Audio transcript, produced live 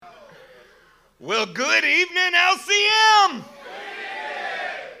Well, good evening, LCM.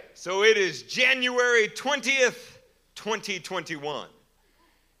 So it is January 20th, 2021,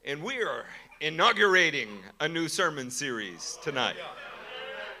 and we are inaugurating a new sermon series tonight.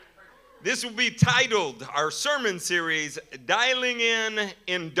 This will be titled, our sermon series, Dialing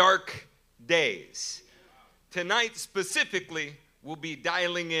in Dark Days. Tonight specifically, we'll be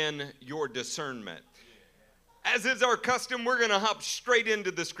dialing in your discernment. As is our custom, we're going to hop straight into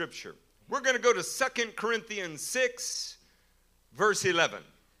the scripture. We're going to go to 2 Corinthians 6, verse 11.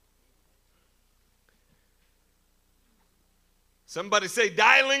 Somebody say,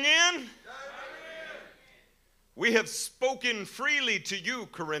 dialing in. We have spoken freely to you,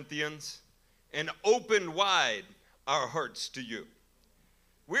 Corinthians, and opened wide our hearts to you.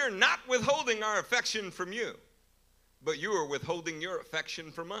 We're not withholding our affection from you, but you are withholding your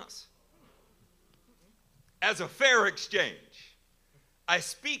affection from us. As a fair exchange, I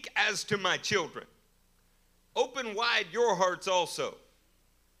speak as to my children. Open wide your hearts also.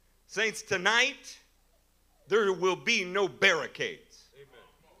 Saints, tonight, there will be no barricades. Amen.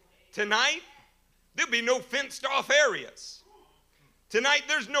 Tonight, there'll be no fenced off areas. Tonight,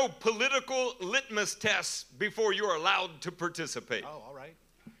 there's no political litmus tests before you're allowed to participate. Oh, all right.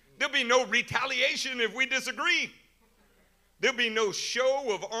 There'll be no retaliation if we disagree. There'll be no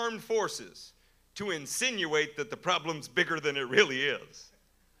show of armed forces to insinuate that the problem's bigger than it really is.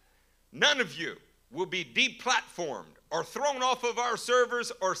 None of you will be deplatformed or thrown off of our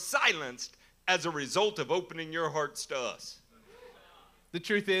servers or silenced as a result of opening your hearts to us. The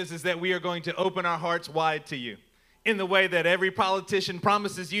truth is that we are going to open our hearts wide to you in the way that every politician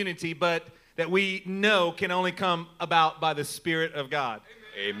promises unity, but that we know can only come about by the Spirit of God.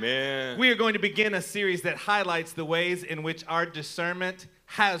 Amen. We are going to begin a series that highlights the ways in which our discernment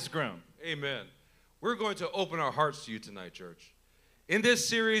has grown. Amen. We're going to open our hearts to you tonight, church. In this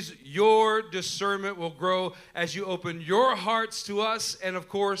series, your discernment will grow as you open your hearts to us and, of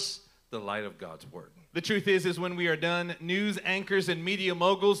course, the light of God's word. The truth is when we are done, news anchors and media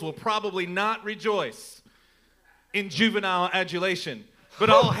moguls will probably not rejoice in juvenile adulation, but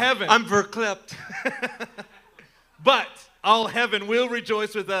all heaven... I'm verklempt. But all heaven will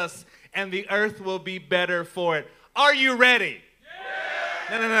rejoice with us, and the earth will be better for it. Are you ready?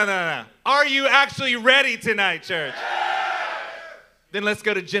 No. Are you actually ready tonight, church? Then let's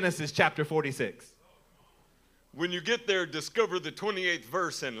go to Genesis chapter 46. When you get there, discover the 28th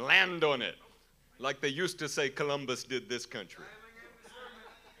verse and land on it, like they used to say Columbus did this country.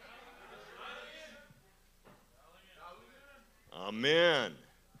 Amen.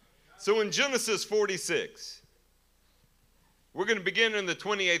 So in Genesis 46, we're going to begin in the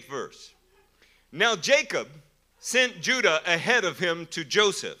 28th verse. Now Jacob sent Judah ahead of him to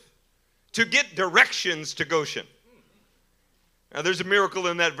Joseph to get directions to Goshen. Now, there's a miracle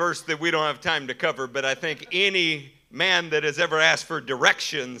in that verse that we don't have time to cover, but I think any man that has ever asked for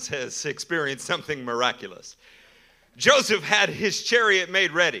directions has experienced something miraculous. Joseph had his chariot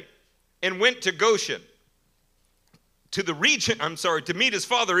made ready and went to Goshen, to meet his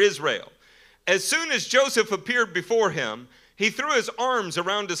father Israel. As soon as Joseph appeared before him, he threw his arms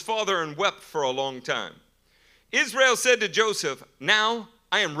around his father and wept for a long time. Israel said to Joseph, now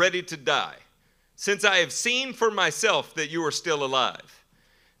I am ready to die, since I have seen for myself that you are still alive.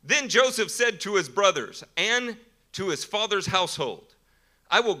 Then Joseph said to his brothers and to his father's household,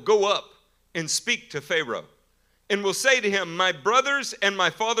 I will go up and speak to Pharaoh, and will say to him, my brothers and my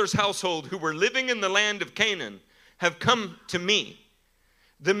father's household who were living in the land of Canaan have come to me.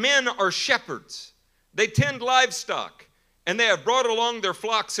 The men are shepherds. They tend livestock, and they have brought along their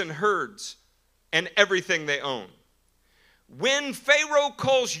flocks and herds and everything they own. When Pharaoh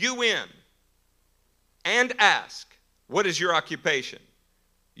calls you in and ask, what is your occupation?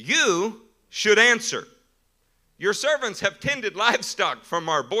 You should answer, your servants have tended livestock from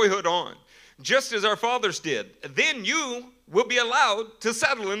our boyhood on, just as our fathers did. Then you will be allowed to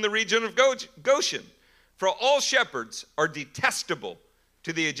settle in the region of Goshen, for all shepherds are detestable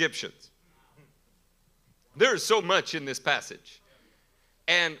to the Egyptians. There is so much in this passage.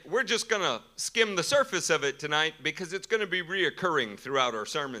 And we're just going to skim the surface of it tonight because it's going to be reoccurring throughout our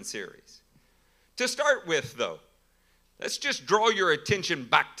sermon series. To start with, though, let's just draw your attention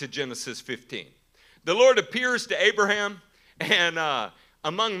back to Genesis 15. The Lord appears to Abraham, and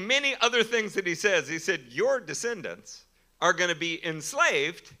among many other things that he said, your descendants are going to be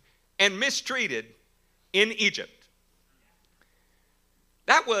enslaved and mistreated in Egypt.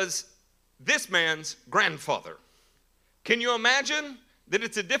 That was this man's grandfather. Can you imagine that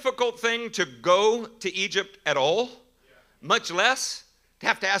it's a difficult thing to go to Egypt at all, much less to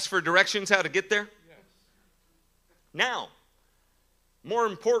have to ask for directions how to get there? Now, more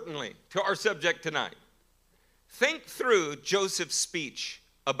importantly, to our subject tonight, think through Joseph's speech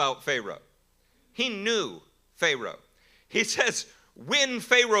about Pharaoh. He knew Pharaoh. He says, when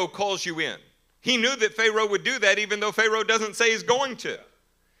Pharaoh calls you in. He knew that Pharaoh would do that even though Pharaoh doesn't say he's going to.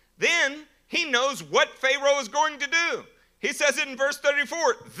 Then he knows what Pharaoh is going to do. He says it in verse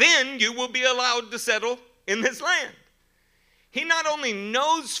 34, then you will be allowed to settle in this land. He not only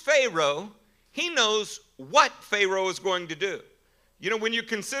knows Pharaoh, he knows what Pharaoh is going to do. You know, when you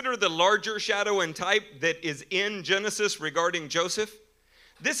consider the larger shadow and type that is in Genesis regarding Joseph,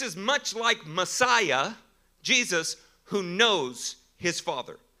 this is much like Messiah, Jesus, who knows his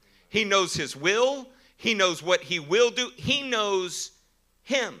Father. He knows his will. He knows what he will do. He knows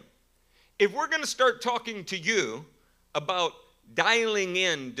him. If we're going to start talking to you about dialing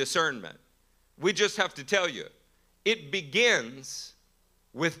in discernment, we just have to tell you, it begins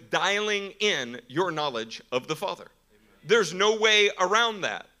with dialing in your knowledge of the Father. There's no way around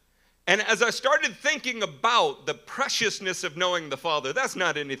that. And as I started thinking about the preciousness of knowing the Father, that's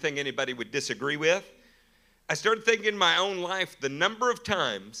not anything anybody would disagree with. I started thinking in my own life the number of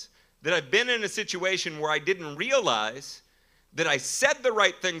times that I've been in a situation where I didn't realize that I said the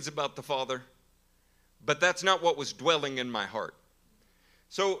right things about the Father, but that's not what was dwelling in my heart.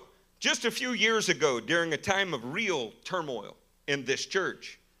 So just a few years ago, during a time of real turmoil in this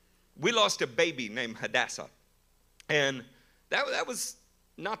church, we lost a baby named Hadassah. And that was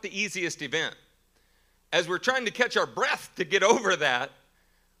not the easiest event. As we're trying to catch our breath to get over that,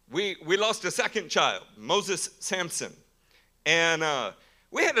 we lost a second child, Moses Samson. And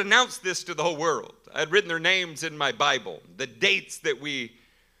we had announced this to the whole world. I had written their names in my Bible, the dates that we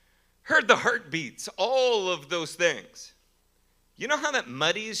heard the heartbeats, all of those things. You know how that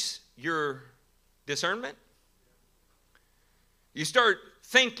muddies your discernment? You start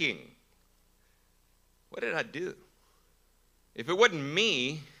thinking, what did I do? If it wasn't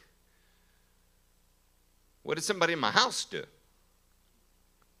me, what did somebody in my house do?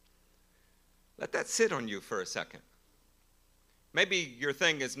 Let that sit on you for a second. Maybe your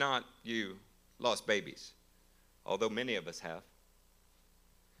thing is not you lost babies, although many of us have.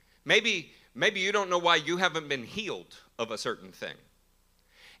 Maybe you don't know why you haven't been healed of a certain thing.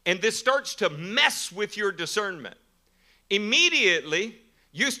 And this starts to mess with your discernment. Immediately,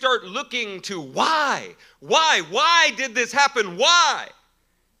 you start looking to why? Why did this happen? Why?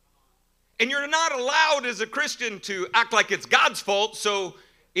 And you're not allowed as a Christian to act like it's God's fault, so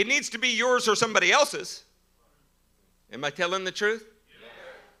it needs to be yours or somebody else's. Am I telling the truth? Yeah.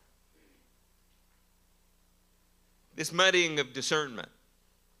 This muddying of discernment.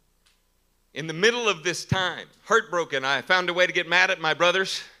 In the middle of this time, heartbroken, I found a way to get mad at my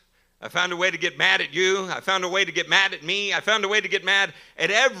brothers. I found a way to get mad at you. I found a way to get mad at me. I found a way to get mad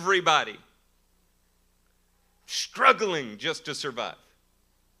at everybody. Struggling just to survive.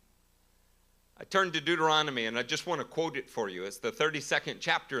 I turned to Deuteronomy, and I just want to quote it for you. It's the 32nd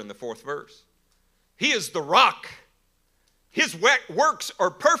chapter in the 4th verse. He is the rock. His works are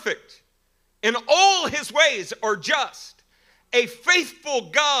perfect, and all his ways are just. A faithful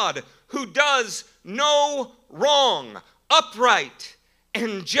God who does no wrong, upright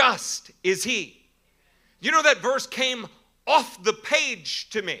and just is he. You know, that verse came off the page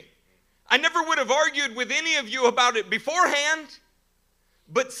to me. I never would have argued with any of you about it beforehand,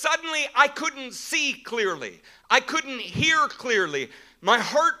 but suddenly I couldn't see clearly. I couldn't hear clearly. My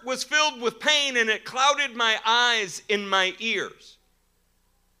heart was filled with pain, and it clouded my eyes in my ears.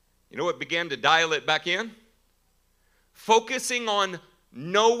 You know what began to dial it back in? Focusing on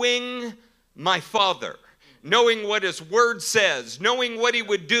knowing my Father, knowing what his word says, knowing what he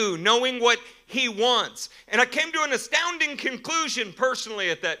would do, knowing what he wants. And I came to an astounding conclusion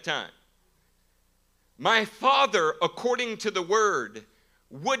personally at that time. My Father, according to the word,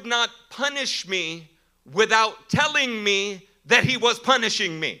 would not punish me without telling me that he was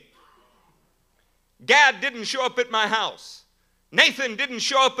punishing me. Gad didn't show up at my house. Nathan didn't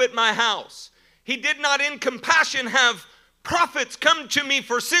show up at my house. He did not in compassion have prophets come to me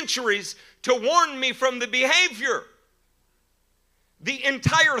for centuries to warn me from the behavior. The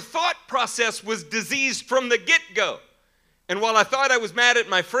entire thought process was diseased from the get-go. And while I thought I was mad at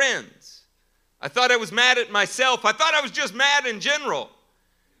my friends, I thought I was mad at myself, I thought I was just mad in general,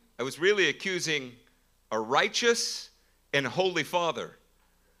 I was really accusing a righteous and holy Father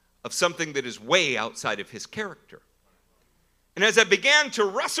of something that is way outside of his character. And as I began to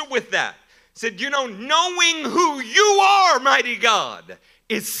wrestle with that, said, you know, knowing who you are, mighty God,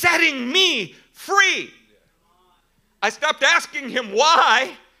 is setting me free. I stopped asking him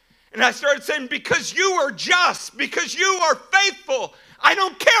why, and I started saying, because you are just, because you are faithful. I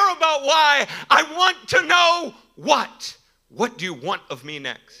don't care about why. I want to know what. What do you want of me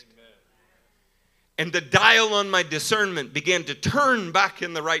next? And the dial on my discernment began to turn back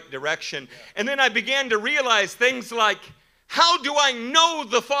in the right direction. And then I began to realize things like, how do I know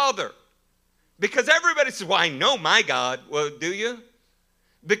the Father? Because everybody says, well, I know my God. Well, do you?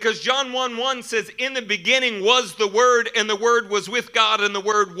 Because John 1:1 says, in the beginning was the Word, and the Word was with God, and the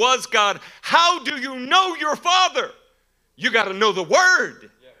Word was God. How do you know your Father? You got to know the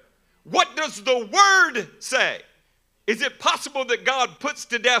Word. What does the Word say? Is it possible that God puts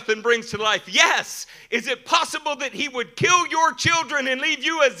to death and brings to life? Yes. Is it possible that He would kill your children and leave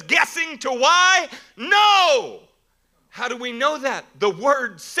you as guessing to why? No. How do we know that? The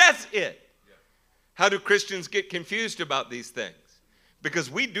Word says it. How do Christians get confused about these things?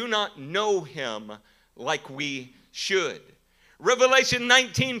 Because we do not know Him like we should. Revelation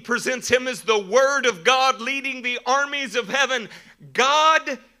 19 presents Him as the Word of God leading the armies of heaven.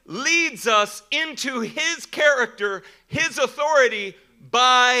 God leads us into His character, His authority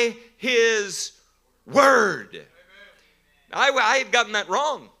by His Word. I had gotten that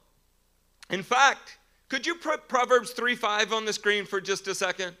wrong. In fact, could you put Proverbs 3:5 on the screen for just a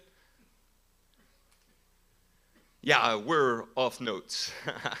second? Yeah, we're off notes.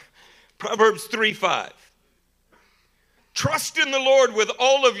 Proverbs 3:5. Trust in the Lord with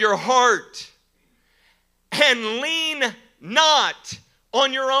all of your heart and lean not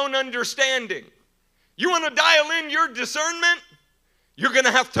on your own understanding. You want to dial in your discernment? You're going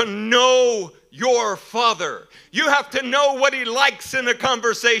to have to know your Father. You have to know what He likes in a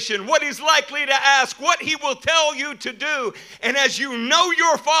conversation, what He's likely to ask, what He will tell you to do. And as you know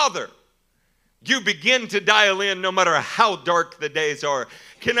your Father, you begin to dial in no matter how dark the days are.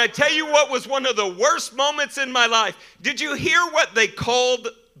 Can I tell you what was one of the worst moments in my life? Did you hear what they called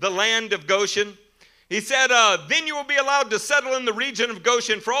the land of Goshen? He said, then you will be allowed to settle in the region of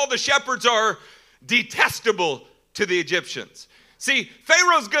Goshen, for all the shepherds are detestable to the Egyptians. See,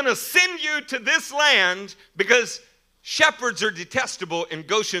 Pharaoh's going to send you to this land because shepherds are detestable, and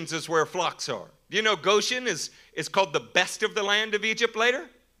Goshen's is where flocks are. Do you know Goshen is called the best of the land of Egypt later?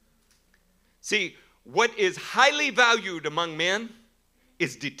 See, what is highly valued among men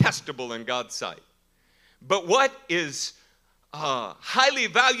is detestable in God's sight. But what is highly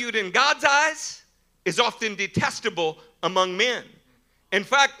valued in God's eyes is often detestable among men. In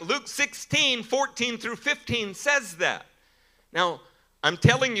fact, Luke 16:14-15 says that. Now, I'm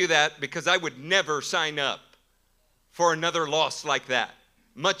telling you that because I would never sign up for another loss like that,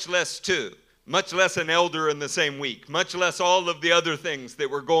 much less two. Much less an elder in the same week, much less all of the other things that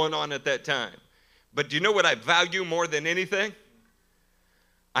were going on at that time. But do you know what I value more than anything?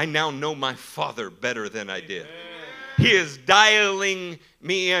 I now know my Father better than I did. He is dialing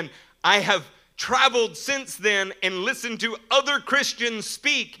me in. I have traveled since then and listened to other Christians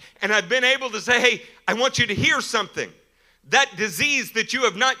speak, and I've been able to say, hey, I want you to hear something. That disease that you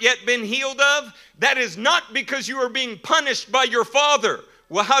have not yet been healed of, that is not because you are being punished by your Father.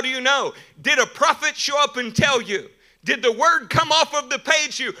 Well, how do you know? Did a prophet show up and tell you? Did the word come off of the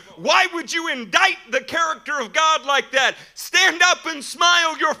page to you? Why would you indict the character of God like that? Stand up and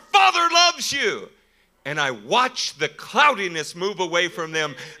smile. Your Father loves you. And I watch the cloudiness move away from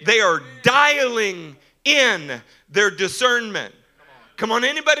them. They are dialing in their discernment. Come on,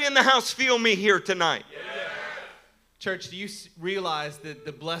 anybody in the house feel me here tonight? Church, do you realize that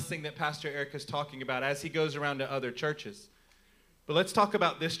the blessing that Pastor Eric is talking about as he goes around to other churches? But let's talk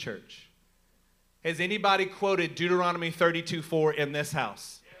about this church. Has anybody quoted Deuteronomy 32:4 in this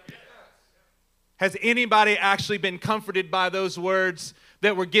house? Has anybody actually been comforted by those words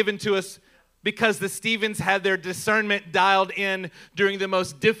that were given to us because the Stevens had their discernment dialed in during the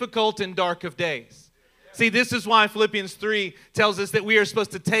most difficult and dark of days? See, this is why Philippians 3 tells us that we are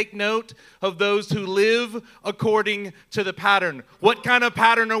supposed to take note of those who live according to the pattern. What kind of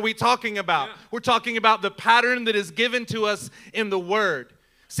pattern are we talking about? We're talking about the pattern that is given to us in the Word.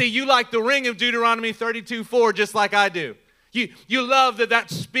 See, you like the ring of Deuteronomy 32:4 just like I do. You love that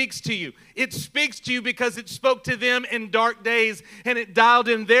speaks to you. It speaks to you because it spoke to them in dark days, and it dialed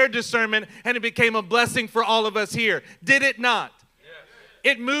in their discernment, and it became a blessing for all of us here. Did it not?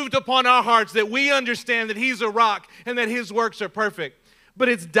 It moved upon our hearts that we understand that He's a rock and that His works are perfect. But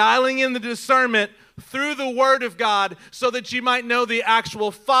it's dialing in the discernment through the Word of God so that you might know the actual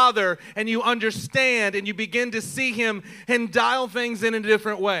Father and you understand and you begin to see Him and dial things in a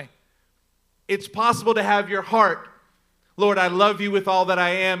different way. It's possible to have your heart, Lord, I love you with all that I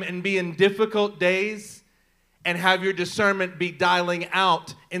am, and be in difficult days and have your discernment be dialing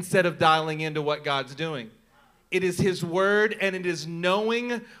out instead of dialing into what God's doing. It is his word, and it is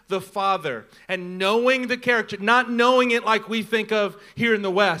knowing the Father and knowing the character, not knowing it like we think of here in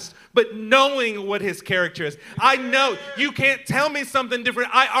the West, but knowing what his character is. I know. You can't tell me something different.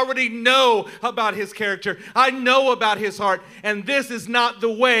 I already know about his character. I know about his heart, and this is not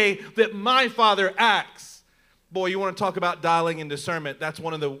the way that my Father acts. Boy, you want to talk about dialing in discernment. That's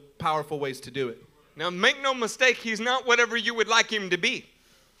one of the powerful ways to do it. Now, make no mistake, he's not whatever you would like him to be.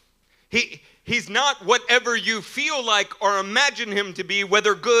 He's not whatever you feel like or imagine him to be,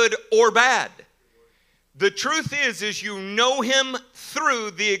 whether good or bad. The truth is you know him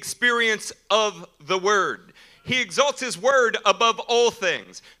through the experience of the Word. He exalts his Word above all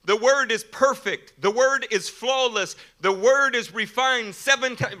things. The Word is perfect. The Word is flawless. The Word is refined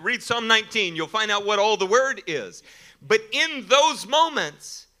 7 times. Read Psalm 19. You'll find out what all the Word is. But in those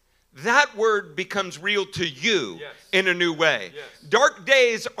moments, that word becomes real to you in a new way. Yes. Dark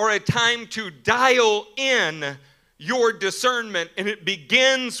days are a time to dial in your discernment, and it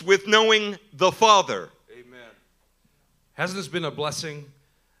begins with knowing the Father. Amen. Hasn't this been a blessing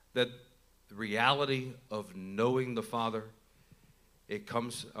that the reality of knowing the Father, it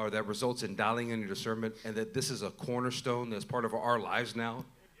comes, or that results in dialing in your discernment, and that this is a cornerstone that's part of our lives now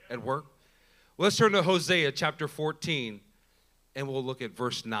at work? Well, let's turn to Hosea chapter 14. And we'll look at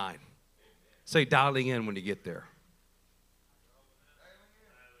verse 9. Say dialing in when you get there.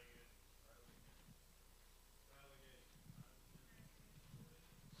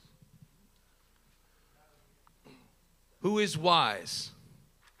 Who is wise?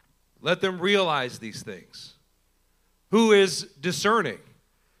 Let them realize these things. Who is discerning?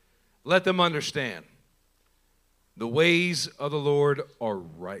 Let them understand. The ways of the Lord are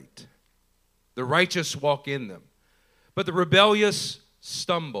right. The righteous walk in them, but the rebellious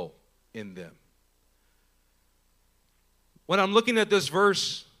stumble in them. When I'm looking at this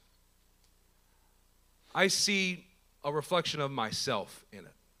verse, I see a reflection of myself in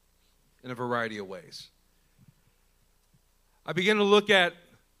it in a variety of ways. I begin to look at,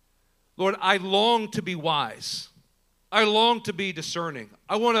 Lord, I long to be wise. I long to be discerning.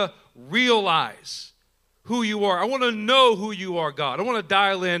 I want to realize who you are. I want to know who you are, God. I want to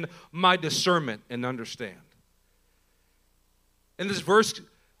dial in my discernment and understand. And this verse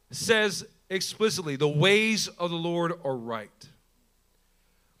says explicitly, the ways of the Lord are right.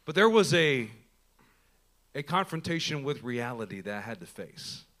 But there was a confrontation with reality that I had to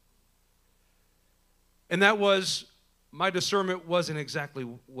face. And that was, my discernment wasn't exactly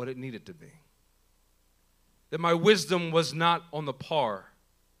what it needed to be. That my wisdom was not on the par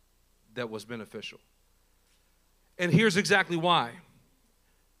that was beneficial. And here's exactly why.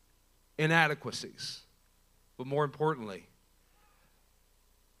 Inadequacies. But more importantly,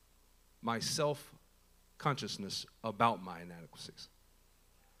 my self-consciousness about my inadequacies.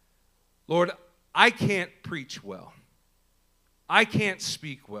 Lord, I can't preach well. I can't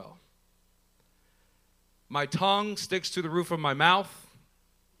speak well. My tongue sticks to the roof of my mouth.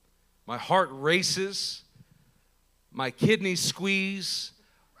 My heart races. My kidneys squeeze.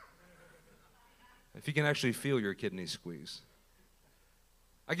 If you can actually feel your kidneys squeeze.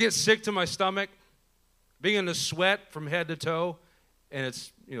 I get sick to my stomach, begin to sweat from head to toe, and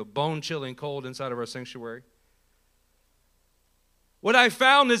it's bone-chilling cold inside of our sanctuary. What I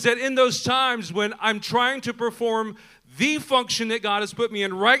found is that in those times when I'm trying to perform the function that God has put me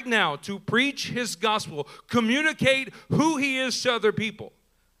in right now, to preach his gospel, communicate who he is to other people,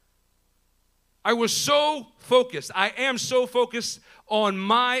 I was so focused, I am so focused on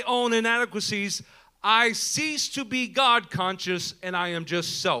my own inadequacies, I cease to be God-conscious and I am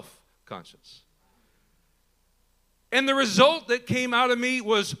just self-conscious. And the result that came out of me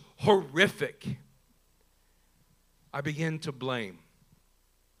was horrific. I began to blame.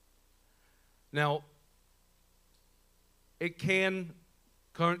 Now, it can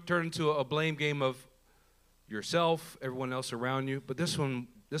turn into a blame game of yourself, everyone else around you, but this one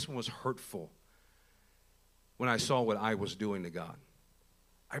was hurtful when I saw what I was doing to God.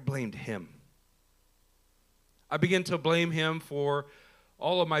 I blamed him. I began to blame him for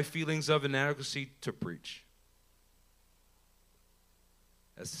all of my feelings of inadequacy to preach.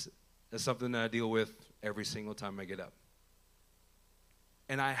 That's something that I deal with every single time I get up.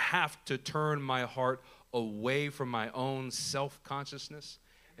 And I have to turn my heart away from my own self-consciousness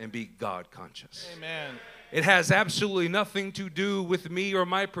and be God-conscious. Amen. It has absolutely nothing to do with me or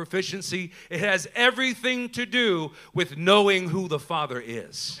my proficiency. It has everything to do with knowing who the Father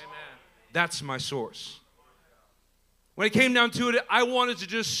is. Amen. That's my source. When it came down to it, I wanted to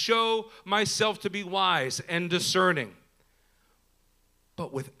just show myself to be wise and discerning,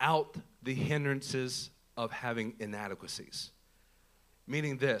 but without the hindrances of having inadequacies.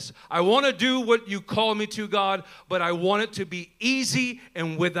 Meaning this, I want to do what you call me to, God, but I want it to be easy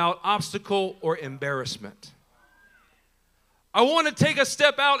and without obstacle or embarrassment. I want to take a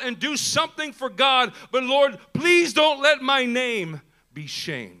step out and do something for God, but Lord, please don't let my name be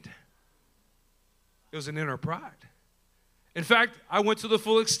shamed. It was an inner pride. In fact, I went to the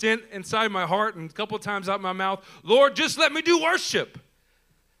full extent inside my heart and a couple of times out my mouth, Lord, just let me do worship.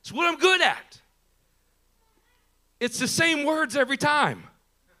 It's what I'm good at. It's the same words every time.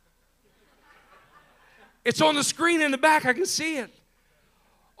 It's on the screen in the back. I can see it.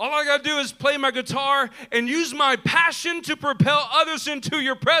 All I got to do is play my guitar and use my passion to propel others into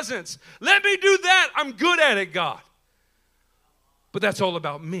your presence. Let me do that. I'm good at it, God. But that's all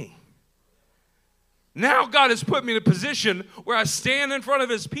about me. Now God has put me in a position where I stand in front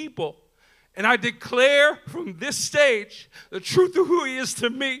of his people and I declare from this stage the truth of who he is to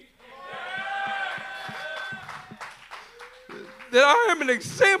me. That I am an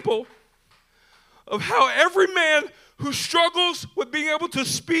example of how every man who struggles with being able to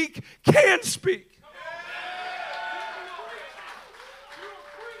speak can speak.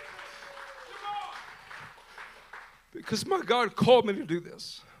 Because my God called me to do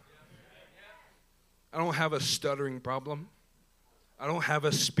this. I don't have a stuttering problem. I don't have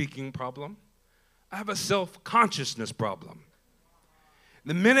a speaking problem. I have a self-consciousness problem.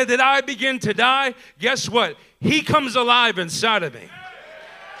 The minute that I begin to die, guess what? He comes alive inside of me.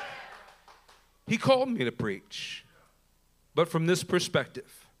 He called me to preach. But from this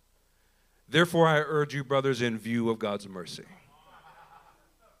perspective, therefore I urge you, brothers, in view of God's mercy.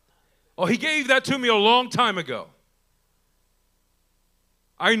 Oh, he gave that to me a long time ago.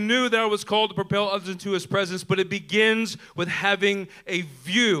 I knew that I was called to propel others into his presence, but it begins with having a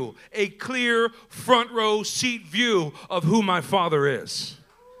view, a clear front row seat view of who my Father is.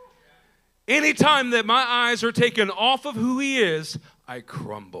 Anytime that my eyes are taken off of who he is, I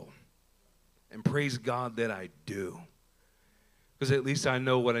crumble. And praise God that I do. Because at least I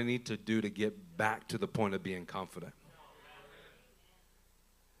know what I need to do to get back to the point of being confident.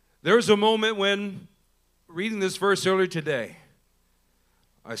 There was a moment when, reading this verse earlier today,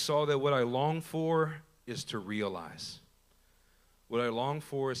 I saw that what I long for is to realize. What I long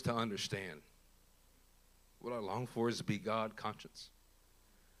for is to understand. What I long for is to be God conscious.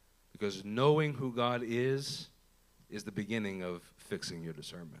 Because knowing who God is the beginning of fixing your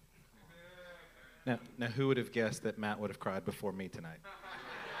discernment. Now, who would have guessed that Matt would have cried before me tonight?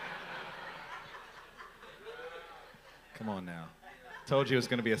 Come on now. Told you it was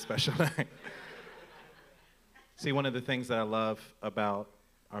going to be a special night. See, one of the things that I love about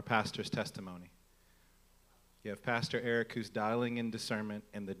our pastor's testimony, you have Pastor Eric who's dialing in discernment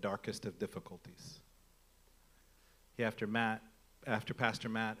in the darkest of difficulties. You have after Pastor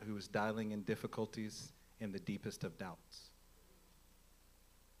Matt, who is dialing in difficulties in the deepest of doubts.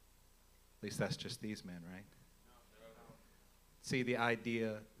 At least that's just these men, right? See, the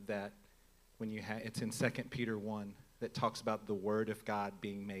idea that when you it's in 2 Peter 1 that talks about the word of God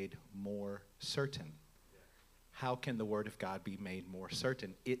being made more certain. How can the word of God be made more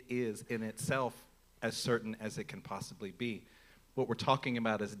certain? It is in itself as certain as it can possibly be. What we're talking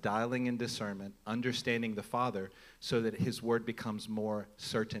about is dialing in discernment, understanding the Father so that his word becomes more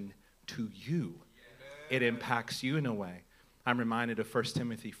certain to you. It impacts you in a way. I'm reminded of 1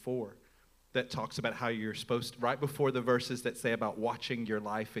 Timothy 4 that talks about how you're supposed to, right before the verses that say about watching your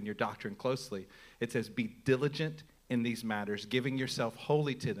life and your doctrine closely, it says, be diligent in these matters, giving yourself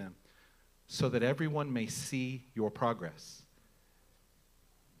wholly to them, so that everyone may see your progress.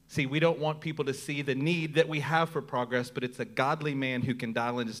 See, we don't want people to see the need that we have for progress, but it's a godly man who can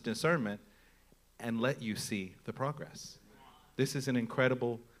dial in his discernment and let you see the progress. This is an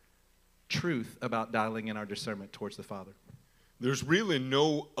incredible truth about dialing in our discernment towards the Father. There's really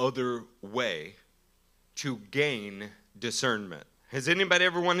no other way to gain discernment. Has anybody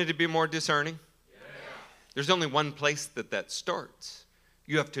ever wanted to be more discerning? Yeah. There's only one place that starts.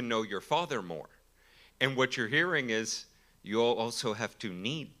 You have to know your Father more. And what you're hearing is you also have to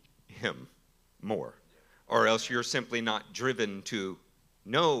need him more. Or else you're simply not driven to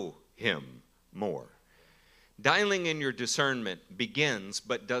know him more. Dialing in your discernment begins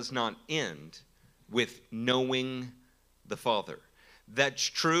but does not end with knowing the Father. That's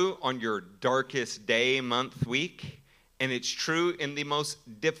true on your darkest day, month, week, and it's true in the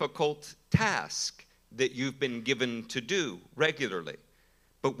most difficult task that you've been given to do regularly.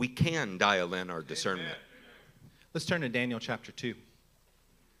 But we can dial in our discernment. Amen. Let's turn to Daniel chapter 2.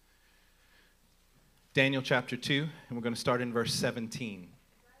 Daniel chapter 2, and we're going to start in verse 17.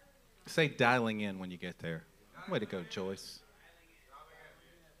 Say dialing in when you get there. Way to go, Joyce.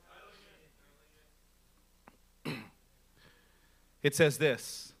 It says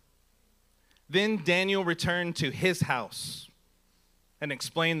this: Then Daniel returned to his house and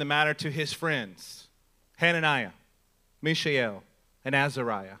explained the matter to his friends, Hananiah, Mishael, and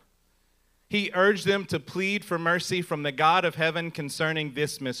Azariah. He urged them to plead for mercy from the God of heaven concerning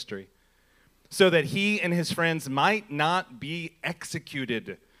this mystery, so that he and his friends might not be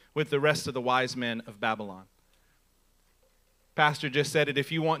executed with the rest of the wise men of Babylon. Pastor just said it.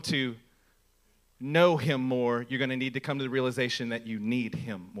 If you want to know him more, you're going to need to come to the realization that you need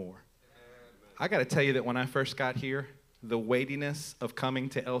him more. I got to tell you that when I first got here, the weightiness of coming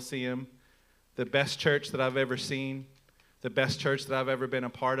to LCM, the best church that I've ever seen, the best church that I've ever been a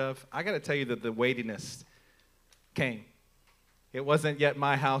part of, I got to tell you that the weightiness came. It wasn't yet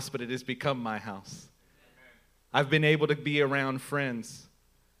my house, but it has become my house. I've been able to be around friends.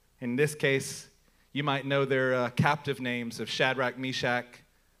 In this case, you might know their captive names of Shadrach, Meshach,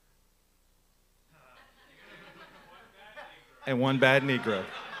 and one bad Negro.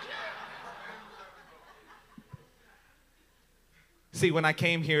 See, when I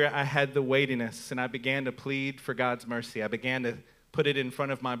came here, I had the weightiness, and I began to plead for God's mercy. I began to put it in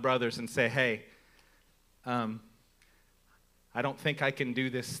front of my brothers and say, hey, I don't think I can do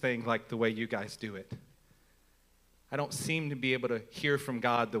this thing like the way you guys do it. I don't seem to be able to hear from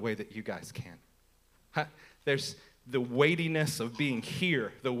God the way that you guys can. There's the weightiness of being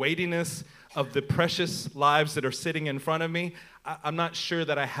here, the weightiness of the precious lives that are sitting in front of me. I'm not sure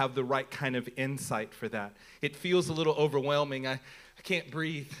that I have the right kind of insight for that. It feels a little overwhelming. I can't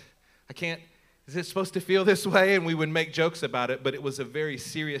breathe. Is it supposed to feel this way? And we would make jokes about it, but it was a very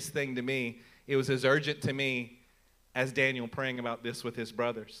serious thing to me. It was as urgent to me as Daniel praying about this with his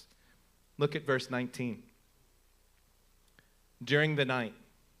brothers. Look at verse 19. During the night,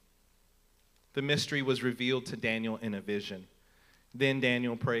 the mystery was revealed to Daniel in a vision. Then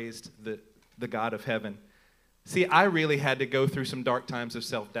Daniel praised the God of heaven. See, I really had to go through some dark times of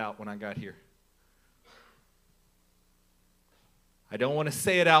self-doubt when I got here. I don't want to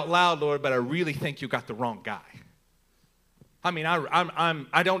say it out loud, Lord, but I really think you got the wrong guy. I mean,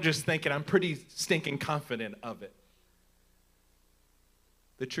 I don't just think it. I'm pretty stinking confident of it.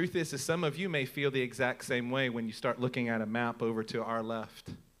 The truth is some of you may feel the exact same way when you start looking at a map over to our left.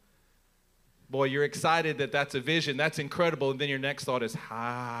 Boy, you're excited that that's a vision. That's incredible. And then your next thought is,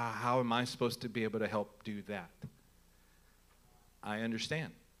 how am I supposed to be able to help do that? I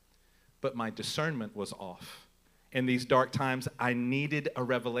understand. But my discernment was off. In these dark times, I needed a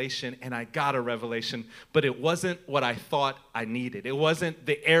revelation, and I got a revelation, but it wasn't what I thought I needed. It wasn't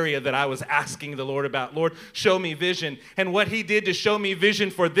the area that I was asking the Lord about. Lord, show me vision. And what he did to show me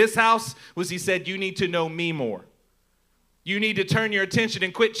vision for this house was he said, you need to know me more. You need to turn your attention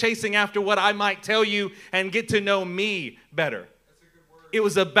and quit chasing after what I might tell you and get to know me better. It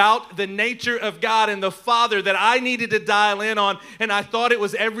was about the nature of God and the Father that I needed to dial in on, and I thought it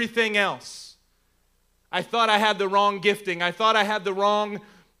was everything else. I thought I had the wrong gifting. I thought I had the wrong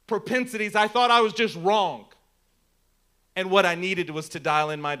propensities. I thought I was just wrong. And what I needed was to dial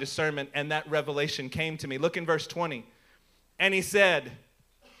in my discernment, and that revelation came to me. Look in verse 20. And he said,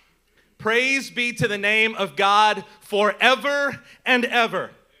 praise be to the name of God forever and ever.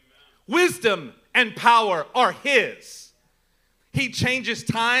 Amen. Wisdom and power are his. He changes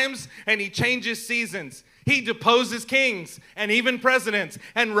times and he changes seasons. He deposes kings and even presidents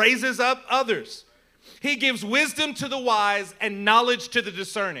and raises up others. He gives wisdom to the wise and knowledge to the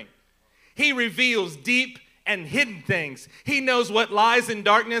discerning. He reveals deep and hidden things. He knows what lies in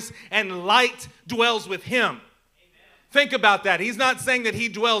darkness, and light dwells with him. Amen. Think about that. He's not saying that he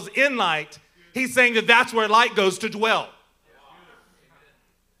dwells in light. He's saying that that's where light goes to dwell.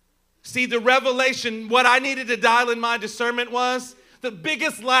 See, the revelation, what I needed to dial in my discernment was, the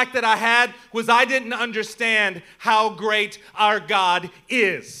biggest lack that I had was I didn't understand how great our God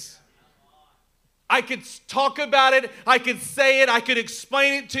is. I could talk about it, I could say it, I could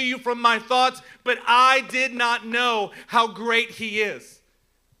explain it to you from my thoughts, but I did not know how great he is.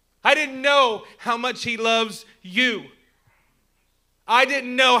 I didn't know how much he loves you. I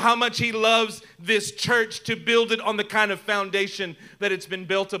didn't know how much he loves this church to build it on the kind of foundation that it's been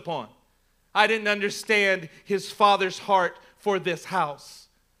built upon. I didn't understand his Father's heart for this house.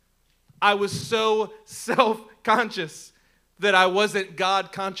 I was so self-conscious that I wasn't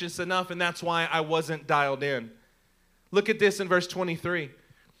God conscious enough, and that's why I wasn't dialed in. Look at this in verse 23.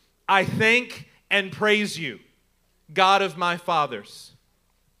 I thank and praise you, God of my fathers.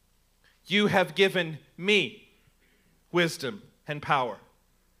 You have given me wisdom and power.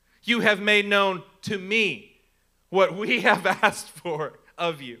 You have made known to me what we have asked for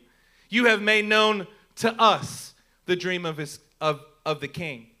of you. You have made known to us the dream of the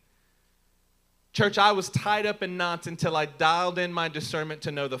king. Church, I was tied up in knots until I dialed in my discernment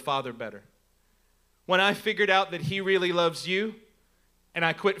to know the Father better. When I figured out that he really loves you, and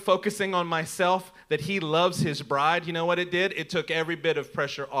I quit focusing on myself, that he loves his bride, you know what it did? It took every bit of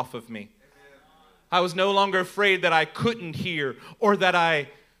pressure off of me. I was no longer afraid that I couldn't hear, or that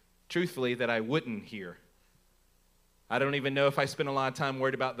truthfully, that I wouldn't hear. I don't even know if I spent a lot of time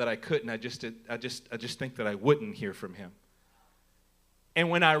worried about that I couldn't. I just think that I wouldn't hear from him. And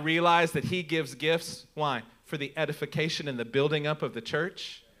when I realized that he gives gifts, why? For the edification and the building up of the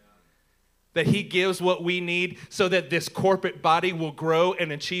church. That he gives what we need so that this corporate body will grow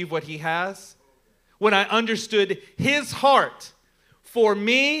and achieve what he has. When I understood his heart for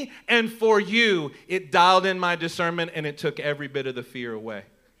me and for you, it dialed in my discernment and it took every bit of the fear away.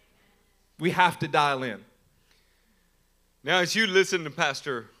 We have to dial in. Now, as you listen to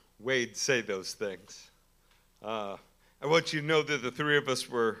Pastor Wade say those things, I want you to know that the three of us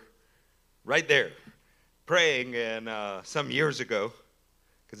were right there praying, and some years ago,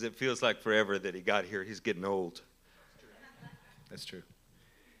 because it feels like forever that he got here. He's getting old. That's true.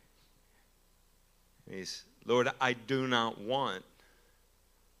 He's, Lord, I do not want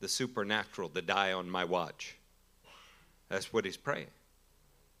the supernatural to die on my watch. That's what he's praying.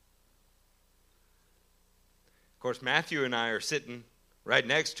 Of course, Matthew and I are sitting right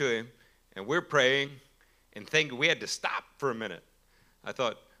next to him, and we're praying and thinking we had to stop for a minute.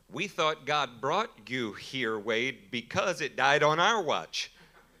 We thought God brought you here, Wade, because it died on our watch.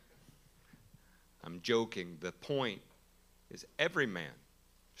 I'm joking. The point is every man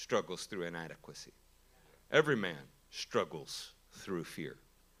struggles through inadequacy. Every man struggles through fear.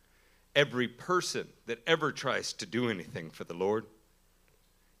 Every person that ever tries to do anything for the Lord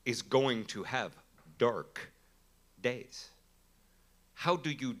is going to have dark days. How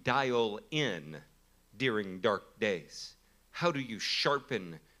do you dial in during dark days? How do you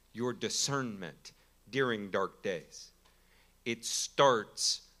sharpen your discernment during dark days? It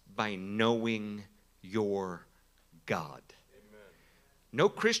starts by knowing your God. Amen. No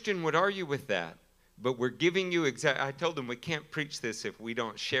Christian would argue with that, but we're giving you I told them we can't preach this if we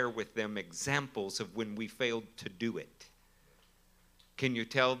don't share with them examples of when we failed to do it. Can you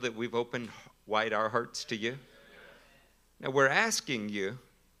tell that we've opened wide our hearts to you? Now we're asking you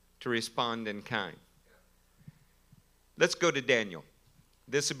to respond in kind. Let's go to Daniel.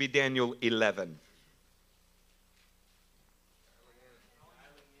 This will be Daniel 11.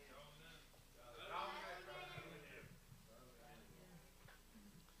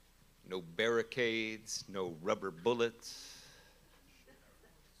 No barricades, no rubber bullets,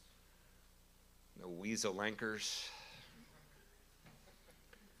 no weasel anchors.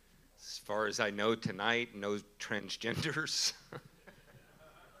 As far as I know tonight, no transgenders.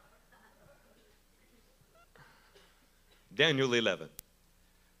 Daniel 11,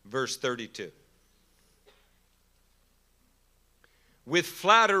 verse 32. With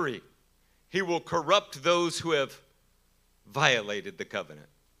flattery, he will corrupt those who have violated the covenant.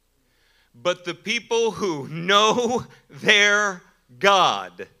 But the people who know their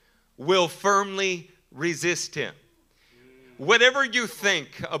God will firmly resist him. Whatever you think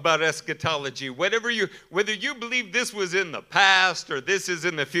about eschatology, whether you believe this was in the past or this is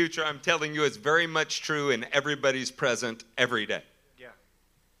in the future, I'm telling you it's very much true and everybody's present every day. Yeah.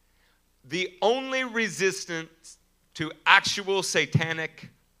 The only resistance to actual satanic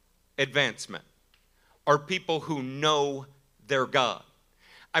advancement are people who know their God.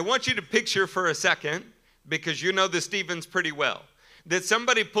 I want you to picture for a second, because you know the Stephens pretty well, that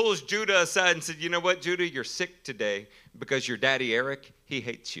somebody pulls Judah aside and said, you know what, Judah, you're sick today because your daddy Eric, he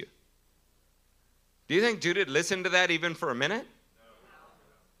hates you. Do you think Judah would listen to that even for a minute?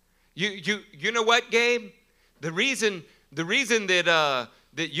 No. You know what, Gabe? The reason that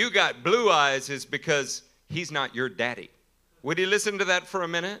you got blue eyes is because he's not your daddy. Would he listen to that for a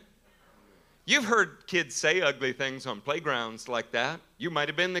minute? You've heard kids say ugly things on playgrounds like that. You might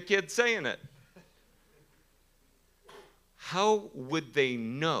have been the kid saying it. How would they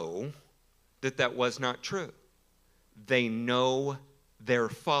know that that was not true? They know their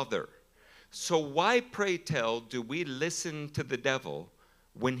Father. So why, pray tell, do we listen to the devil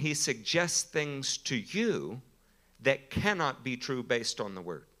when he suggests things to you that cannot be true based on the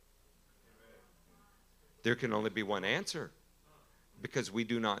Word? There can only be one answer, because we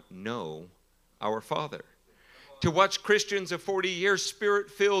do not know our Father. To watch Christians of 40 years,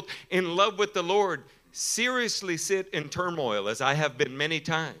 Spirit-filled, in love with the Lord, seriously sit in turmoil, as I have been many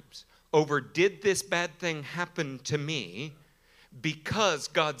times, over did this bad thing happen to me because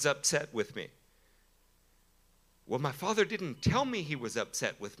God's upset with me? Well, my Father didn't tell me he was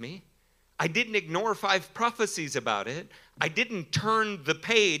upset with me. I didn't ignore 5 prophecies about it. I didn't turn the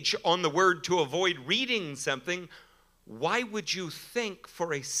page on the word to avoid reading something. Why would you think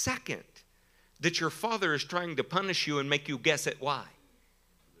for a second that your father is trying to punish you and make you guess at why?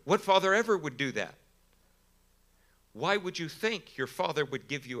 What father ever would do that? Why would you think your father would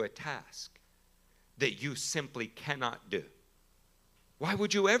give you a task that you simply cannot do? Why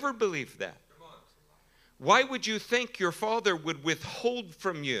would you ever believe that? Why would you think your father would withhold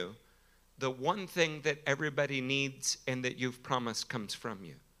from you the one thing that everybody needs and that you've promised comes from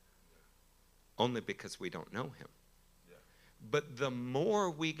you? Only because we don't know him. But the more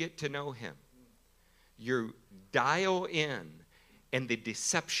we get to know him, you dial in, and the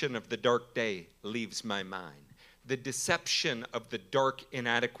deception of the dark day leaves my mind. The deception of the dark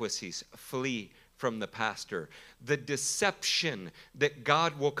inadequacies flee from the pastor. The deception that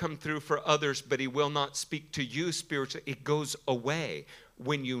God will come through for others, but he will not speak to you spiritually, it goes away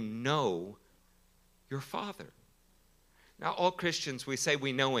when you know your Father. Now, all Christians, we say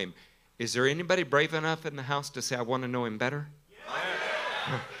we know him. Is there anybody brave enough in the house to say, I want to know him better?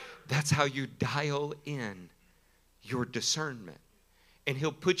 Yeah. That's how you dial in your discernment. And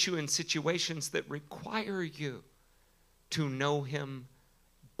he'll put you in situations that require you to know him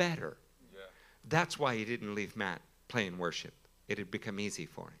better. Yeah. That's why he didn't leave Matt playing worship. It had become easy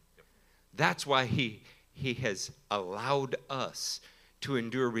for him. Yep. That's why he has allowed us to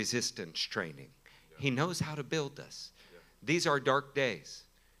endure resistance training. Yeah. He knows how to build us. Yeah. These are dark days,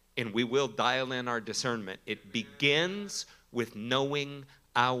 and we will dial in our discernment. It begins with knowing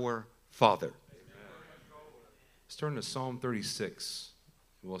our Father. Amen. Let's turn to Psalm 36.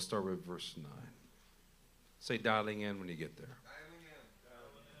 We'll start with verse 9. Say dialing in when you get there.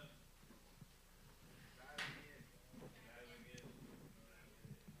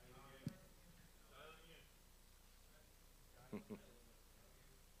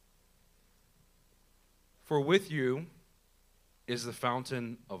 For with you is the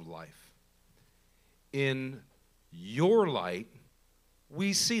fountain of life. In your light,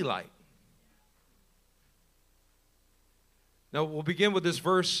 we see light. Now, we'll begin with this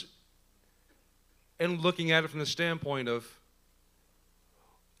verse and looking at it from the standpoint of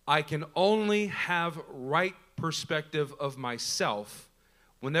I can only have right perspective of myself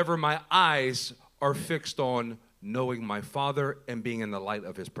whenever my eyes are fixed on knowing my Father and being in the light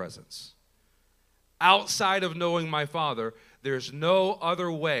of his presence. Outside of knowing my Father, there's no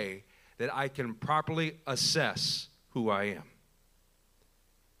other way that I can properly assess who I am.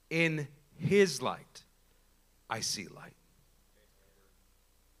 In his light, I see light.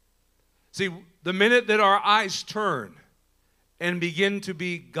 See, the minute that our eyes turn and begin to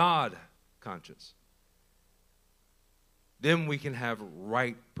be God conscious, then we can have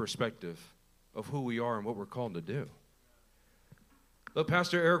right perspective of who we are and what we're called to do. But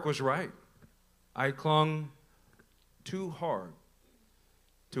Pastor Eric was right. I clung too hard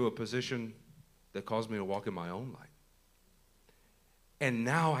to a position that caused me to walk in my own light. And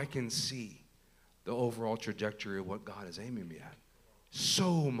now I can see the overall trajectory of what God is aiming me at.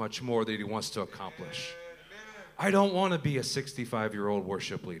 So much more that he wants to accomplish. I don't want to be a 65-year-old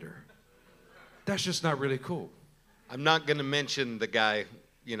worship leader. That's just not really cool. I'm not going to mention the guy,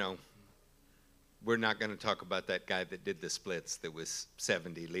 we're not going to talk about that guy that did the splits that was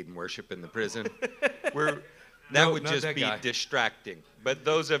 70 leading worship in the prison. That would just be distracting. But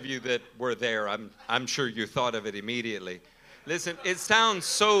those of you that were there, I'm sure you thought of it immediately. Listen, it sounds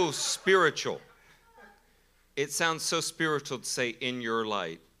so spiritual. It sounds so spiritual to say, in your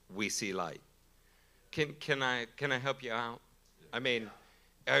light, we see light. Can I help you out? I mean,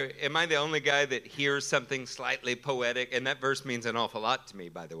 am I the only guy that hears something slightly poetic? And that verse means an awful lot to me,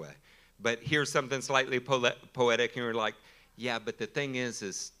 by the way. But hears something slightly poetic, and you're like, yeah, but the thing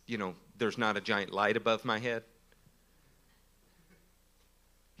is, there's not a giant light above my head.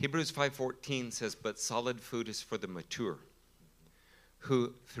 Hebrews 5:14 says, but solid food is for the mature,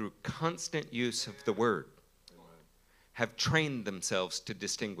 who through constant use of the word have trained themselves to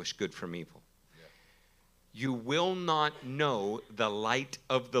distinguish good from evil. You will not know the light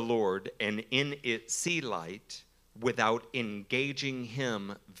of the Lord and in it see light without engaging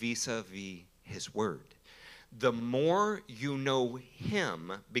him vis-a-vis his word. The more you know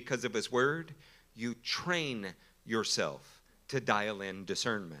him because of his word, you train yourself to dial in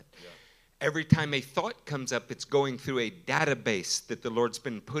discernment. Yeah. Every time a thought comes up, it's going through a database that the Lord's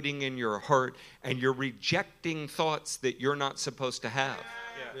been putting in your heart, and you're rejecting thoughts that you're not supposed to have.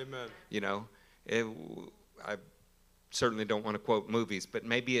 Yeah. Amen. I certainly don't want to quote movies, but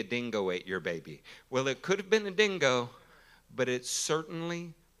maybe a dingo ate your baby. Well, it could have been a dingo, but it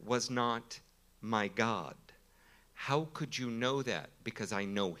certainly was not my God. How could you know that? Because I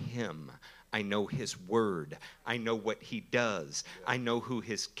know him. I know his word. I know what he does. I know who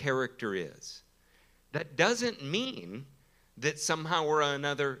his character is. That doesn't mean that somehow or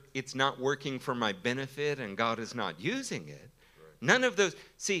another it's not working for my benefit and God is not using it. Right. None of those.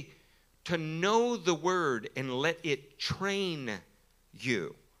 See, to know the word and let it train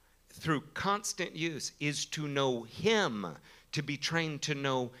you through constant use is to know him, to be trained to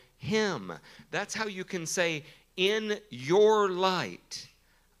know him. That's how you can say, in your light,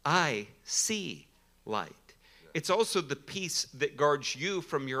 I see light. Yeah. It's also the peace that guards you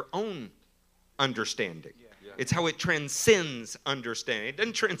from your own understanding. Yeah. Yeah. It's how it transcends understanding. It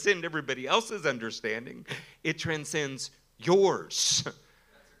doesn't transcend everybody else's understanding. It transcends yours.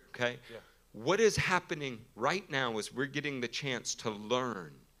 Okay? Yeah. What is happening right now is we're getting the chance to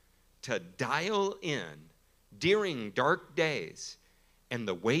learn, to dial in during dark days. And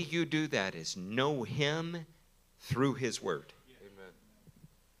the way you do that is know him through his word. Amen.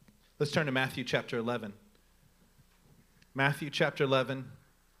 Let's turn to Matthew chapter 11. Matthew chapter 11.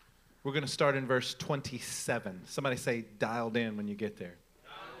 We're going to start in verse 27. Somebody say dialed in when you get there.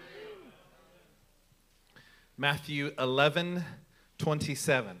 Matthew 11,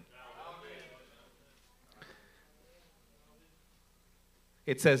 27.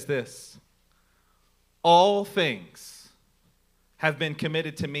 It says this: all things have been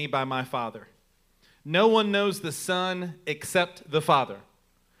committed to me by my Father. No one knows the Son except the Father,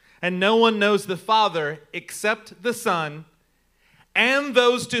 and no one knows the Father except the Son, and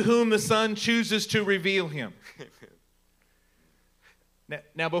those to whom the Son chooses to reveal him.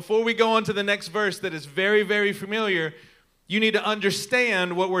 Now, before we go on to the next verse that is very, very familiar, you need to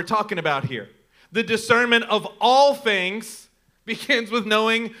understand what we're talking about here. The discernment of all things begins with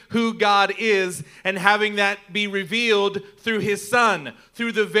knowing who God is and having that be revealed through his Son.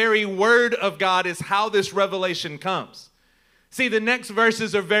 Through the very word of God is how this revelation comes. See, the next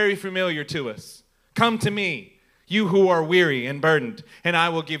verses are very familiar to us. Come to me, you who are weary and burdened, and I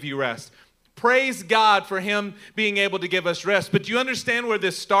will give you rest. Praise God for him being able to give us rest. But do you understand where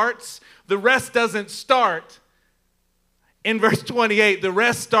this starts? The rest doesn't start in verse 28. The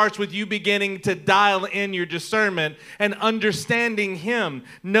rest starts with you beginning to dial in your discernment and understanding him,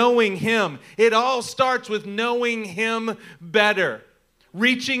 knowing him. It all starts with knowing him better.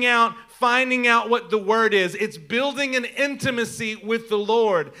 Reaching out, finding out what the word is. It's building an intimacy with the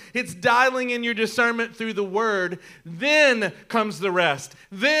Lord. It's dialing in your discernment through the word. Then comes the rest.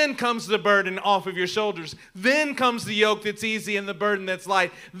 Then comes the burden off of your shoulders. Then comes the yoke that's easy and the burden that's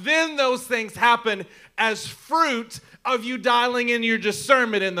light. Then those things happen as fruit of you dialing in your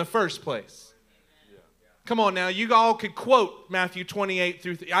discernment in the first place. Come on now, you all could quote Matthew 28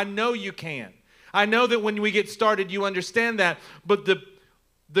 through 3. I know you can. I know that when we get started, you understand that. But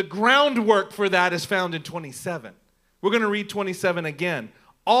the groundwork for that is found in 27. We're going to read 27 again.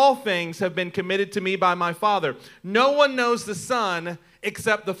 All things have been committed to me by my Father. No one knows the Son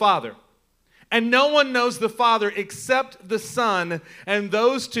except the Father. And no one knows the Father except the Son, and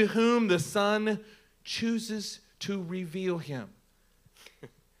those to whom the Son chooses to reveal him.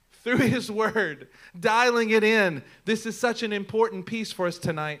 Through his word, dialing it in. This is such an important piece for us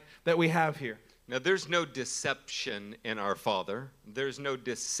tonight that we have here. Now, there's no deception in our Father. There's no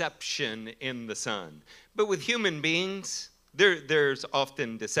deception in the Son. But with human beings, there's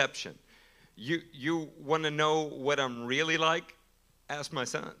often deception. You want to know what I'm really like? Ask my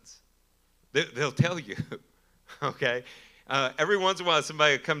sons. They'll tell you, okay? Every once in a while,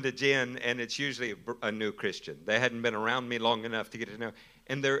 somebody will come to Jen, and it's usually a new Christian. They hadn't been around me long enough to get to know.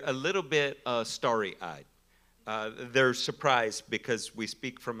 And they're a little bit starry-eyed. They're surprised because we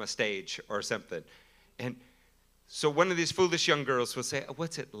speak from a stage or something. And so one of these foolish young girls will say,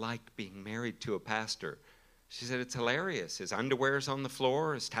 what's it like being married to a pastor? She said, it's hilarious. His underwear's on the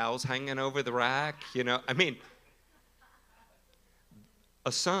floor, his towel's hanging over the rack. You know, I mean,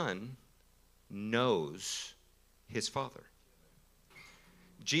 a son knows his father.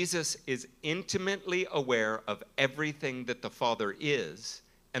 Jesus is intimately aware of everything that the Father is,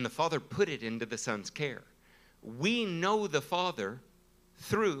 and the Father put it into the Son's care. We know the Father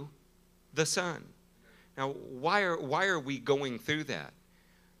through the Son. Now, why are we going through that?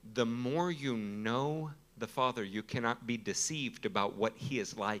 The more you know the Father, you cannot be deceived about what he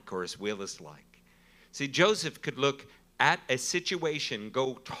is like or his will is like. See, Joseph could look at a situation,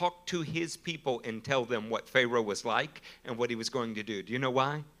 go talk to his people and tell them what Pharaoh was like and what he was going to do. Do you know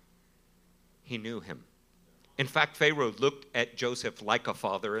why? He knew him. In fact, Pharaoh looked at Joseph like a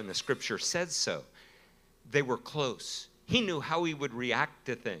father, and the scripture says so. They were close. He knew how he would react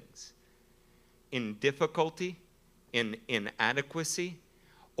to things. In difficulty, in inadequacy,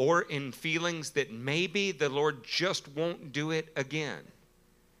 or in feelings that maybe the Lord just won't do it again,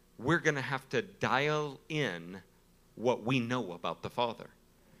 we're going to have to dial in what we know about the Father.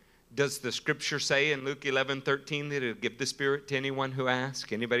 Does the scripture say in Luke 11:13 that He'll give the Spirit to anyone who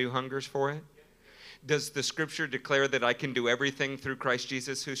asks, anybody who hungers for it? Does the scripture declare that I can do everything through Christ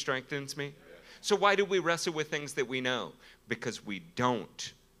Jesus who strengthens me? So why do we wrestle with things that we know? Because we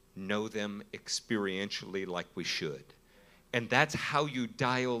don't know them experientially like we should. And that's how you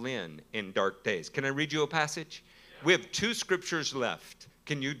dial in dark days. Can I read you a passage? We have 2 scriptures left.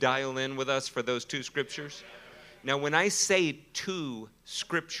 Can you dial in with us for those 2 scriptures? Now, when I say 2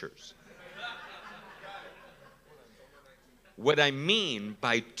 scriptures, what I mean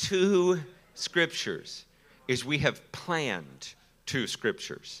by 2 scriptures is we have planned 2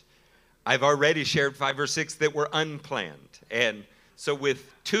 scriptures. I've already shared 5 or 6 that were unplanned. And so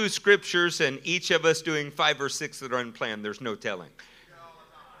with 2 scriptures and each of us doing 5 or 6 that are unplanned, there's no telling.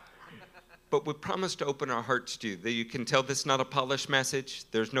 But we promise to open our hearts to you. That you can tell this is not a polished message.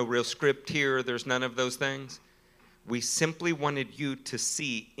 There's no real script here. There's none of those things. We simply wanted you to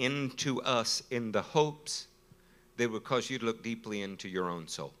see into us in the hopes that would cause you to look deeply into your own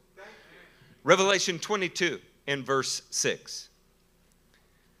soul. Revelation 22 and verse 6.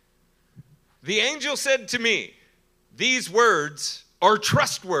 The angel said to me, these words are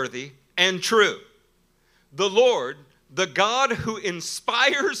trustworthy and true. The Lord, the God who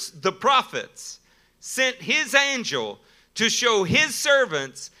inspires the prophets, sent His angel to show His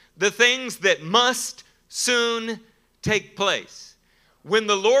servants the things that must soon take place. When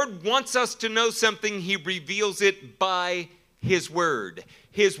the Lord wants us to know something, He reveals it by His word.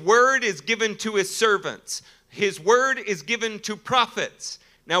 His word is given to His servants. His word is given to prophets.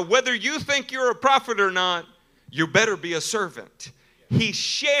 Now, whether you think you're a prophet or not, you better be a servant. He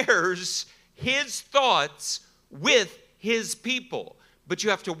shares His thoughts with His people, but you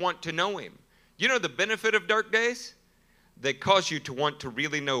have to want to know Him. You know the benefit of dark days? They cause you to want to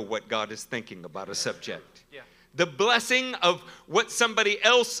really know what God is thinking about a subject. Yeah. The blessing of what somebody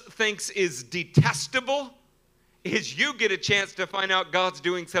else thinks is detestable is you get a chance to find out God's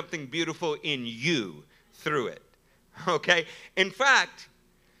doing something beautiful in you through it. Okay? In fact,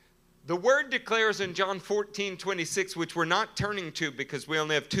 the word declares in John 14:26, which we're not turning to because we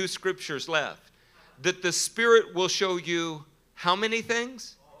only have 2 scriptures left, that the Spirit will show you how many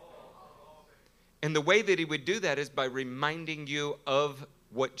things? And the way that He would do that is by reminding you of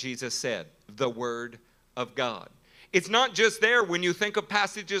what Jesus said, the Word of God. It's not just there. When you think of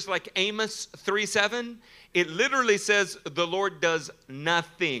passages like Amos 3:7, it literally says the Lord does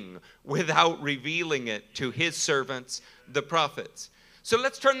nothing without revealing it to His servants, the prophets. So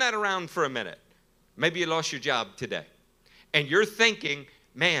let's turn that around for a minute. Maybe you lost your job today. And you're thinking,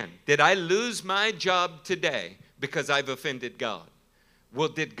 man, did I lose my job today because I've offended God? Well,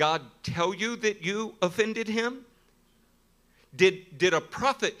 did God tell you that you offended Him? Did a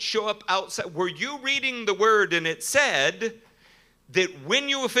prophet show up outside? Were you reading the word and it said that when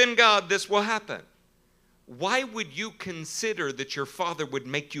you offend God, this will happen? Why would you consider that your Father would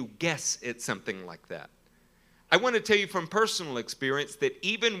make you guess at something like that? I want to tell you from personal experience that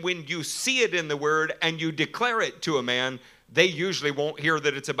even when you see it in the Word and you declare it to a man, they usually won't hear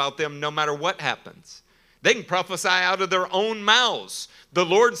that it's about them no matter what happens. They can prophesy out of their own mouths. The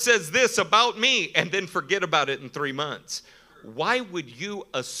Lord says this about me, and then forget about it in 3 months. Why would you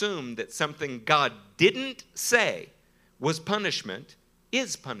assume that something God didn't say was punishment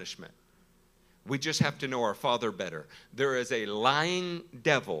is punishment? We just have to know our Father better. There is a lying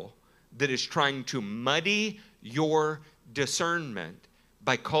devil that is trying to muddy your discernment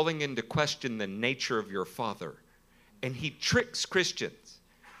by calling into question the nature of your Father. And he tricks Christians.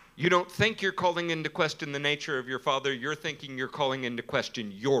 You don't think you're calling into question the nature of your Father. You're thinking you're calling into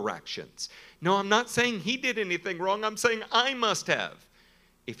question your actions. No, I'm not saying He did anything wrong. I'm saying I must have.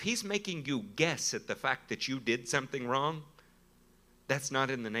 If He's making you guess at the fact that you did something wrong, that's not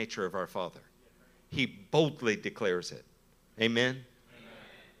in the nature of our Father. He boldly declares it. Amen?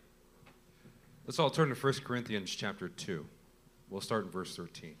 Let's all turn to 1 Corinthians chapter 2. We'll start in verse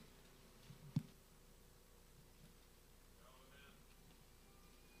 13.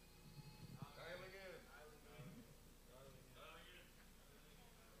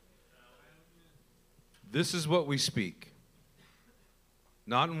 This is what we speak,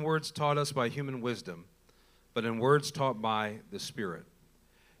 not in words taught us by human wisdom, but in words taught by the Spirit,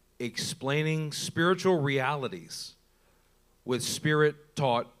 explaining spiritual realities with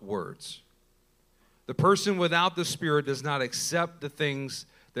Spirit-taught words. The person without the Spirit does not accept the things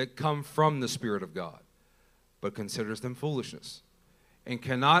that come from the Spirit of God, but considers them foolishness, and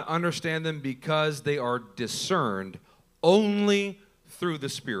cannot understand them because they are discerned only through the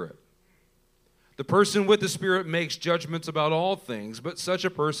Spirit. The person with the Spirit makes judgments about all things, but such a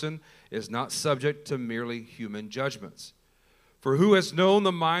person is not subject to merely human judgments. For who has known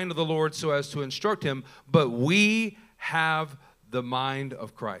the mind of the Lord so as to instruct him? But we have the mind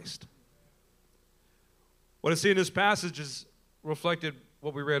of Christ. What I see in this passage is reflected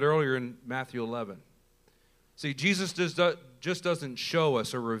what we read earlier in Matthew 11. See, Jesus just doesn't show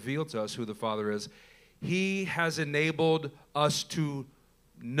us or reveal to us who the Father is. He has enabled us to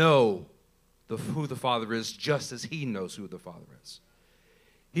know who the Father is just as he knows who the Father is.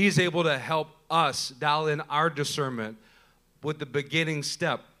 He's able to help us dial in our discernment with the beginning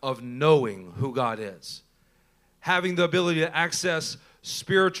step of knowing who God is. Having the ability to access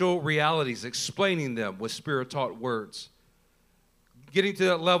spiritual realities, explaining them with Spirit-taught words. Getting to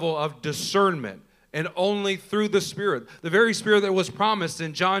that level of discernment, and only through the Spirit. The very Spirit that was promised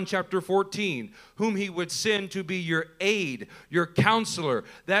in John chapter 14, whom he would send to be your aid, your counselor,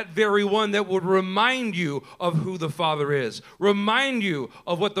 that very one that would remind you of who the Father is, remind you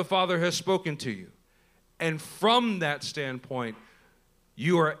of what the Father has spoken to you. And from that standpoint,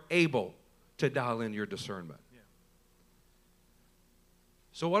 you are able to dial in your discernment.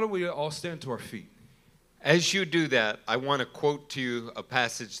 So why don't we all stand to our feet? As you do that, I want to quote to you a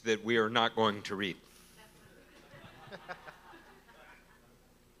passage that we are not going to read.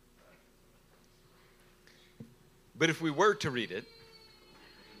 But if we were to read it,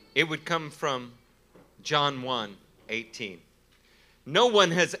 it would come from John 1:18. No one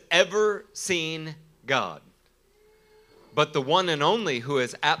has ever seen God, but the one and only who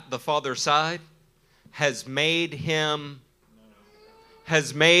is at the Father's side has made him.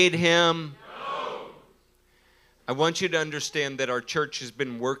 I want you to understand that our church has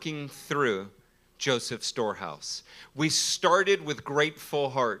been working through Joseph's storehouse. We started with grateful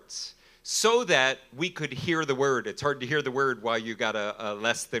hearts so that we could hear the word. It's hard to hear the word while you got a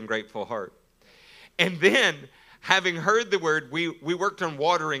less than grateful heart. And then, having heard the word, we worked on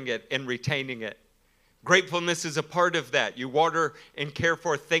watering it and retaining it. Gratefulness is a part of that. You water and care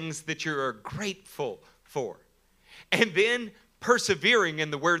for things that you are grateful for. And then persevering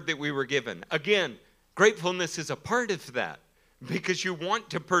in the word that we were given. Again, gratefulness is a part of that because you want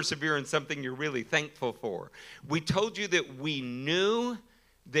to persevere in something you're really thankful for. We told you that we knew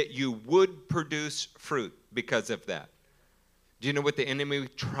that you would produce fruit because of that. Do you know what the enemy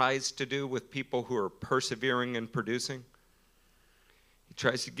tries to do with people who are persevering and producing? He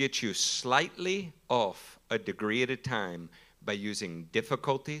tries to get you slightly off a degree at a time by using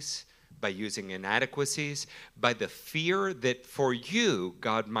difficulties, by using inadequacies, by the fear that for you,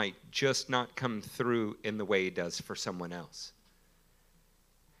 God might just not come through in the way he does for someone else.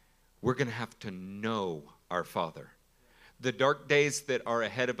 We're going to have to know our Father. The dark days that are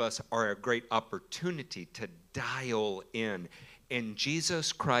ahead of us are a great opportunity to dial in. And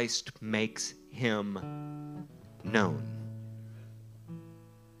Jesus Christ makes him known.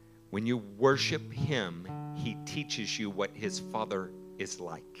 When you worship him, he teaches you what his Father is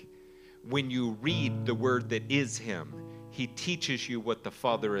like. When you read the word that is him, he teaches you what the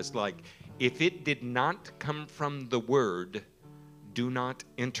Father is like. If it did not come from the word, do not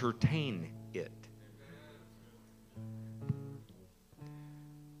entertain it.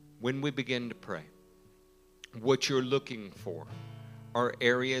 When we begin to pray, what you're looking for are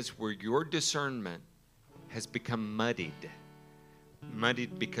areas where your discernment has become muddied.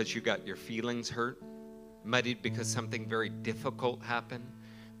 Muddied because you got your feelings hurt. Muddied because something very difficult happened.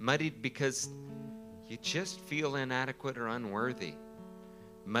 Muddied because you just feel inadequate or unworthy.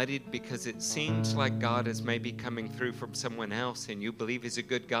 Muddied because it seems like God is maybe coming through from someone else and you believe he's a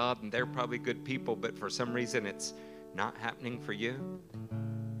good God and they're probably good people, but for some reason it's not happening for you.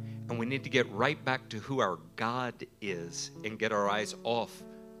 And we need to get right back to who our God is and get our eyes off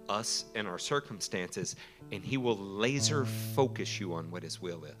us and our circumstances, and he will laser focus you on what his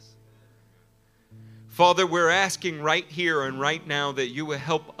will is. Father, we're asking right here and right now that you will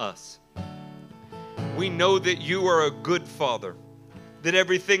help us. We know that you are a good Father, that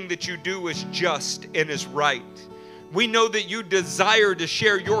everything that you do is just and is right. We know that you desire to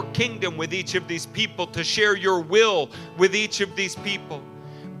share your kingdom with each of these people, to share your will with each of these people.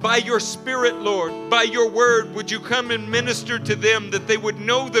 By your Spirit, Lord, by your word, would you come and minister to them that they would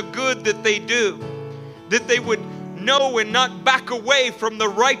know the good that they do, that they would know and not back away from the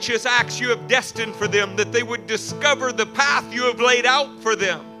righteous acts you have destined for them, that they would discover the path you have laid out for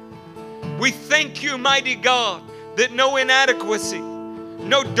them. We thank you, mighty God, that no inadequacy,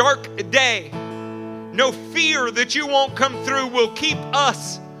 no dark day, no fear that you won't come through will keep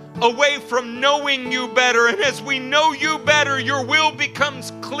us away from knowing you better. And as we know you better, your will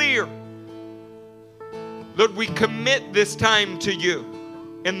becomes clear. Lord, we commit this time to you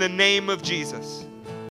in the name of Jesus.